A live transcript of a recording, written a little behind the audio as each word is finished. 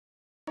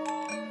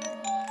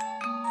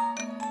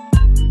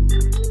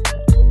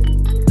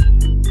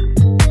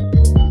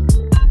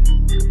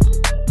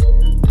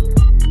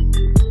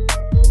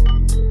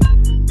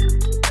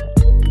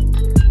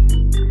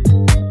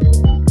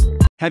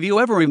Have you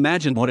ever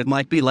imagined what it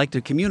might be like to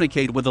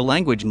communicate with a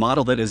language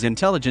model that is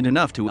intelligent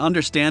enough to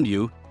understand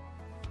you?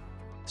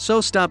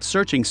 So stop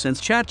searching, since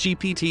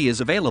ChatGPT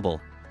is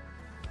available.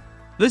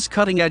 This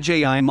cutting-edge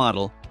AI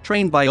model,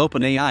 trained by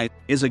OpenAI,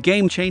 is a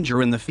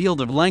game-changer in the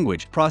field of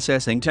language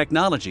processing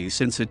technology,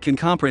 since it can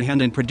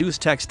comprehend and produce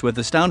text with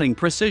astounding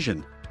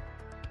precision.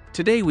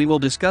 Today we will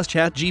discuss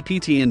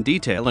ChatGPT in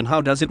detail and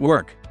how does it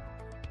work.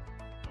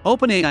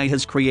 OpenAI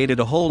has created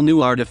a whole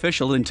new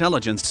artificial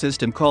intelligence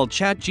system called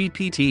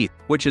Chatgpt,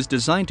 which is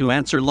designed to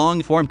answer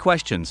long-form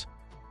questions.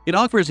 It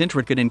offers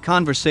intricate and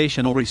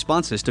conversational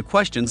responses to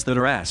questions that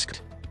are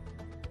asked.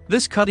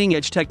 This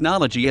cutting-edge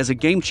technology is a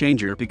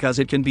game-changer because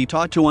it can be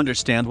taught to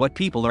understand what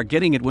people are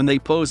getting at when they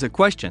pose a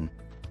question.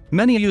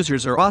 Many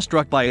users are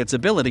awestruck by its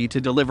ability to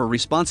deliver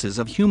responses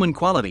of human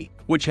quality,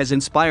 which has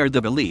inspired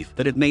the belief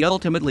that it may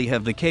ultimately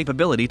have the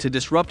capability to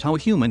disrupt how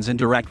humans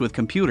interact with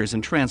computers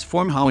and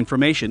transform how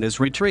information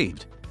is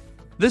retrieved.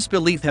 This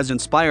belief has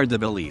inspired the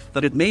belief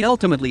that it may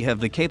ultimately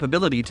have the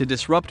capability to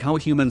disrupt how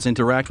humans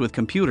interact with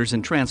computers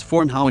and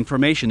transform how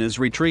information is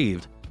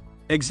retrieved.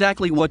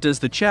 Exactly what does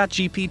the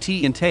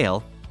ChatGPT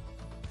entail?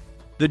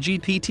 The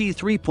GPT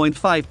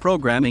 3.5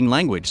 programming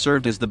language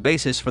served as the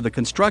basis for the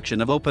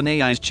construction of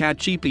OpenAI's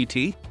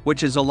ChatGPT,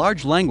 which is a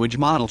large language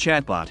model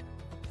chatbot.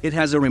 It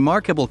has a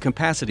remarkable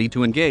capacity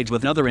to engage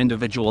with other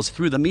individuals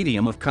through the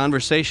medium of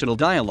conversational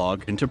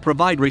dialogue and to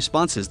provide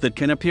responses that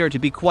can appear to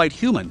be quite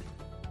human.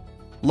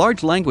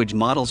 Large language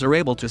models are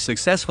able to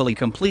successfully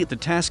complete the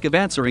task of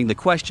answering the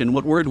question,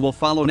 what word will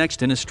follow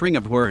next in a string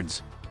of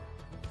words.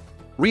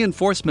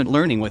 Reinforcement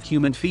learning with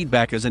human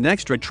feedback is an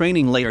extra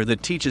training layer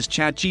that teaches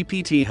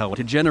ChatGPT how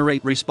to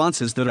generate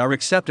responses that are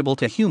acceptable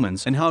to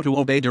humans and how to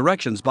obey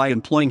directions by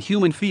employing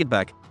human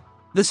feedback.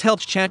 This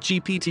helps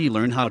ChatGPT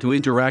learn how to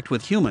interact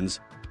with humans.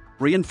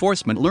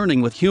 Reinforcement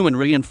learning with human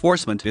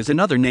reinforcement is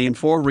another name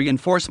for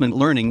reinforcement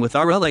learning with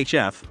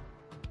RLHF,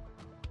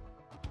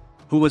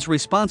 who was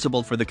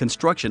responsible for the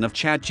construction of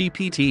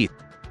ChatGPT.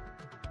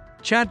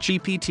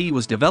 ChatGPT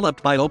was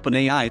developed by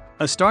OpenAI,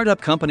 a startup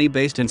company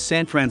based in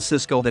San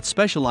Francisco that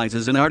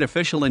specializes in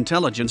artificial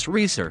intelligence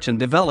research and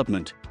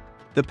development.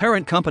 The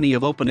parent company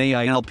of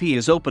OpenAI LP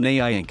is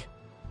OpenAI Inc.,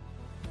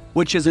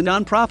 which is a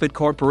nonprofit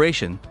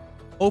corporation.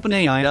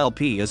 OpenAI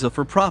LP is a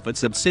for-profit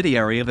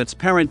subsidiary of its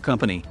parent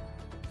company.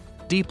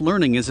 Deep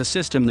learning is a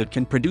system that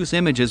can produce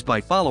images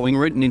by following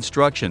written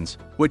instructions,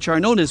 which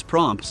are known as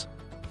prompts.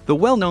 The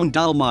well-known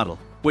DALL model,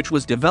 which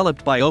was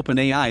developed by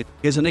OpenAI,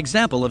 is an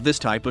example of this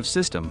type of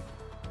system.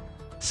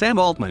 Sam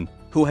Altman,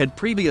 who had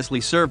previously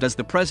served as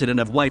the president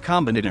of Y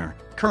Combinator,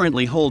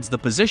 currently holds the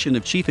position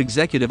of chief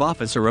executive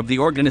officer of the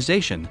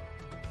organization.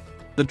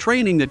 The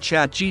training that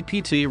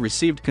ChatGPT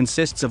received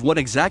consists of what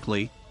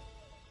exactly?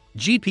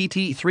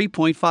 GPT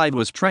 3.5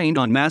 was trained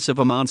on massive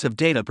amounts of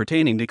data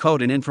pertaining to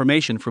code and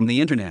information from the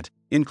internet,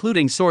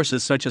 including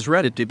sources such as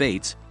Reddit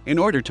debates, in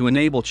order to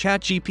enable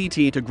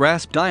ChatGPT to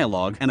grasp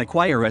dialogue and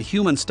acquire a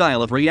human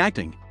style of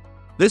reacting.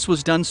 This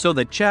was done so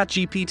that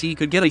ChatGPT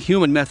could get a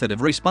human method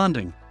of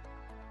responding.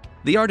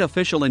 The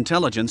artificial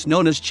intelligence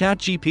known as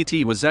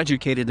ChatGPT was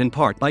educated in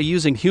part by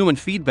using human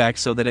feedback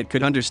so that it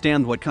could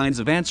understand what kinds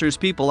of answers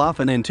people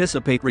often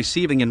anticipate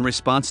receiving in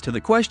response to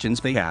the questions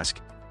they ask.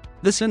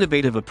 This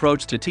innovative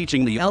approach to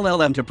teaching the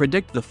LLM to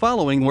predict the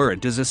following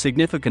word is a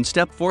significant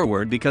step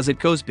forward because it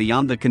goes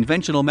beyond the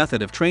conventional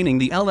method of training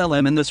the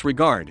LLM in this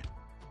regard.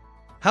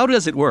 How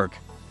does it work?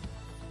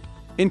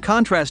 In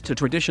contrast to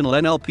traditional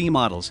NLP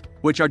models,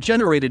 which are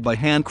generated by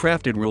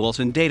handcrafted rules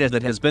and data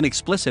that has been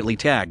explicitly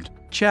tagged,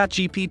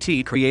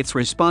 ChatGPT creates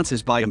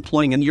responses by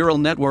employing a neural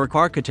network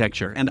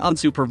architecture and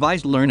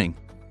unsupervised learning.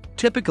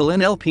 Typical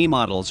NLP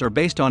models are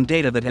based on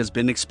data that has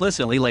been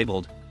explicitly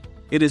labeled.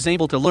 It is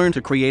able to learn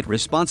to create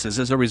responses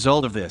as a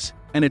result of this,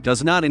 and it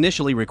does not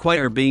initially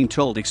require being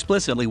told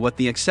explicitly what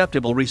the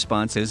acceptable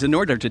response is in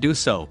order to do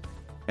so.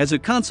 As a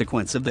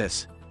consequence of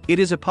this, it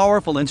is a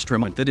powerful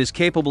instrument that is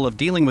capable of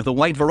dealing with a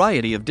wide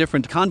variety of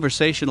different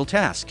conversational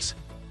tasks.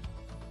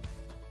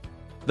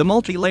 The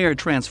multi-layered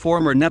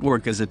transformer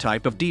network is a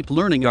type of deep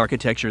learning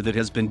architecture that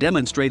has been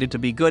demonstrated to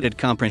be good at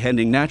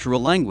comprehending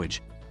natural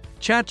language.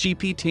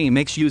 ChatGPT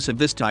makes use of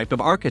this type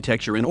of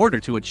architecture in order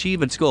to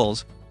achieve its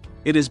goals.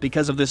 It is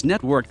because of this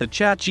network that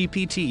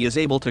ChatGPT is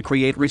able to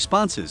create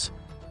responses.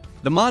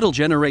 The model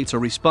generates a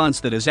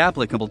response that is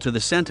applicable to the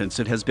sentence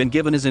it has been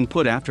given as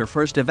input after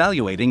first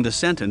evaluating the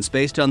sentence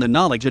based on the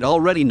knowledge it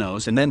already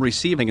knows and then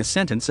receiving a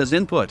sentence as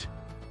input.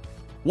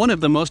 One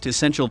of the most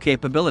essential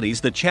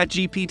capabilities that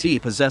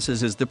ChatGPT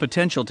possesses is the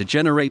potential to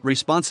generate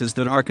responses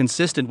that are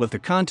consistent with the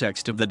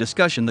context of the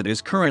discussion that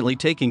is currently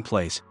taking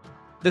place.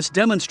 This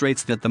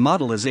demonstrates that the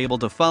model is able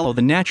to follow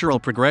the natural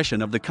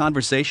progression of the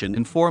conversation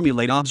and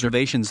formulate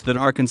observations that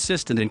are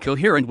consistent and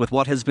coherent with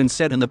what has been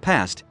said in the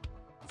past.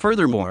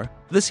 Furthermore,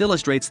 this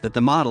illustrates that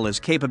the model is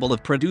capable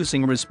of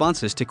producing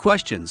responses to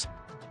questions.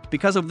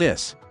 Because of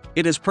this,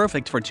 it is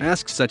perfect for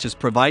tasks such as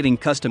providing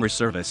customer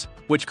service,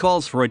 which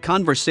calls for a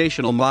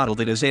conversational model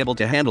that is able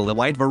to handle a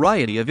wide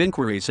variety of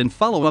inquiries and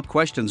follow-up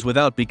questions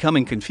without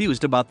becoming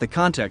confused about the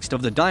context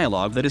of the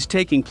dialogue that is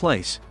taking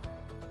place.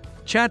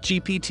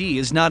 ChatGPT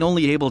is not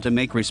only able to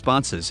make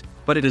responses,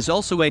 but it is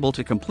also able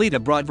to complete a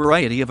broad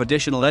variety of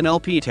additional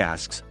NLP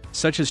tasks,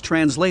 such as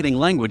translating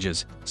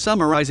languages,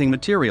 summarizing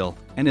material,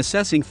 and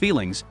assessing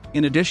feelings,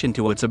 in addition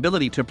to its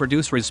ability to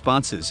produce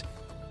responses.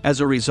 As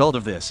a result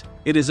of this,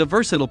 it is a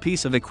versatile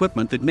piece of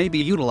equipment that may be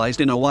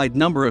utilized in a wide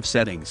number of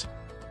settings.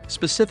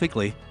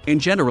 Specifically, in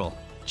general,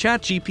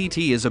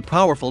 ChatGPT is a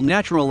powerful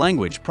natural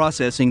language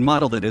processing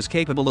model that is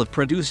capable of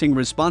producing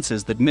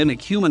responses that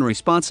mimic human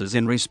responses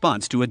in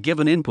response to a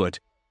given input.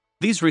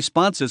 These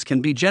responses can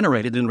be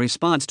generated in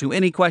response to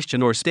any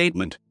question or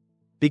statement.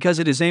 Because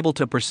it is able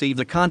to perceive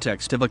the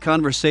context of a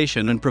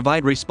conversation and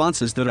provide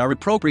responses that are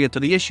appropriate to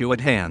the issue at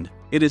hand,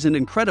 it is an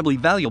incredibly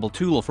valuable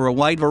tool for a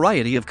wide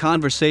variety of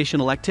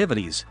conversational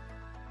activities.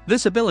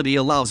 This ability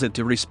allows it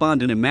to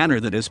respond in a manner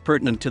that is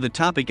pertinent to the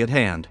topic at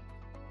hand.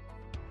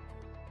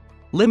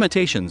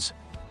 Limitations.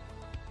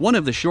 One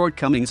of the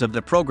shortcomings of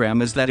the program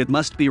is that it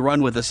must be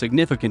run with a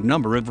significant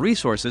number of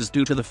resources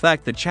due to the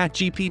fact that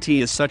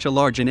ChatGPT is such a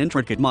large and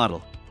intricate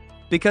model.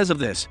 Because of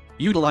this,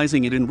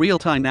 utilizing it in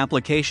real-time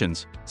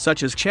applications,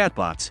 such as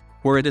chatbots,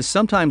 where it is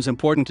sometimes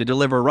important to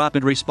deliver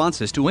rapid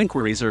responses to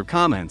inquiries or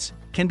comments,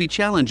 can be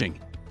challenging.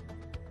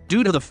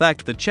 Due to the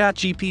fact that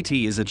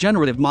ChatGPT is a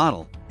generative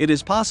model, it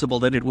is possible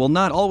that it will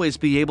not always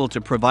be able to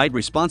provide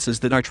responses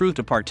that are true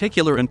to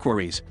particular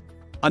inquiries.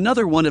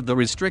 Another one of the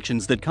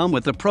restrictions that come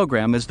with the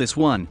program is this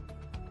one.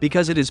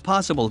 Because it is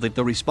possible that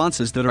the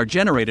responses that are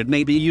generated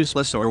may be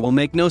useless or will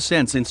make no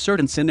sense in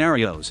certain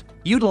scenarios,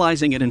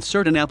 utilizing it in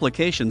certain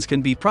applications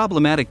can be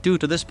problematic due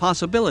to this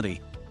possibility.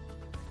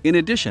 In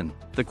addition,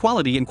 the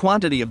quality and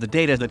quantity of the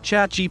data that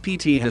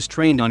ChatGPT has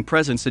trained on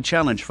presents a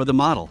challenge for the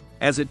model,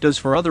 as it does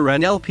for other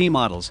NLP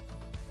models.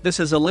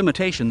 This is a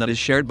limitation that is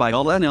shared by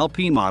all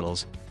NLP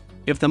models.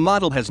 If the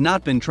model has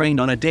not been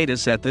trained on a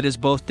dataset that is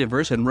both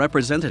diverse and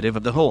representative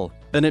of the whole,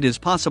 then it is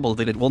possible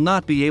that it will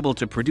not be able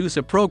to produce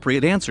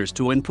appropriate answers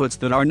to inputs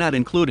that are not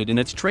included in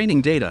its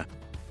training data.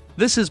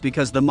 This is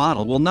because the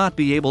model will not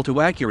be able to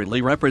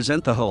accurately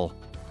represent the whole.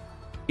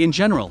 In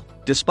general,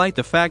 despite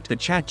the fact that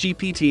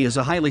ChatGPT is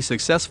a highly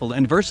successful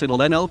and versatile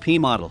NLP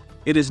model,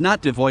 it is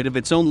not devoid of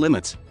its own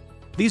limits.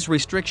 These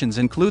restrictions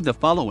include the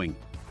following.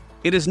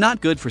 It is not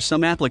good for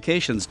some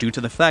applications due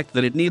to the fact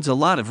that it needs a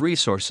lot of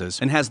resources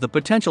and has the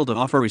potential to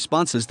offer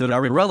responses that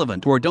are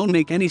irrelevant or don't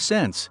make any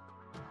sense.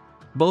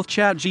 Both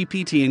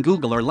ChatGPT and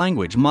Google are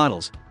language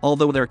models,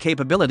 although their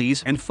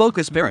capabilities and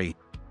focus vary.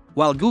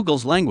 While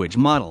Google's language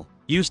model,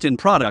 used in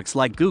products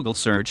like Google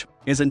Search,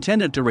 is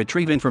intended to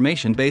retrieve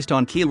information based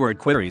on keyword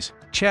queries,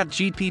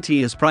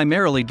 ChatGPT is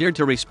primarily geared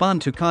to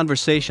respond to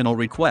conversational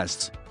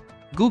requests.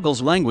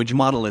 Google's language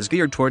model is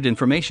geared toward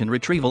information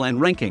retrieval and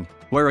ranking,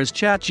 whereas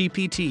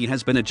ChatGPT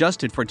has been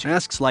adjusted for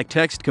tasks like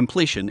text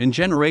completion and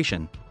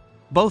generation.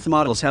 Both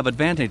models have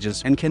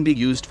advantages and can be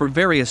used for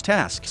various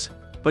tasks,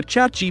 but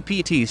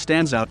ChatGPT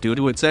stands out due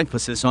to its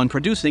emphasis on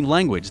producing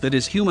language that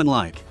is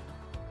human-like.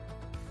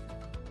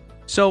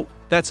 So,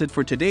 that's it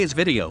for today's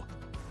video.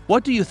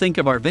 What do you think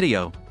of our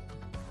video?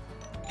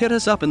 Hit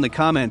us up in the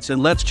comments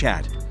and let's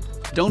chat.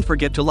 Don't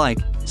forget to like,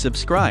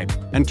 subscribe,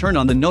 and turn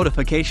on the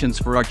notifications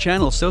for our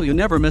channel so you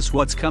never miss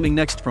what's coming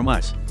next from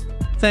us.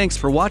 Thanks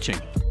for watching.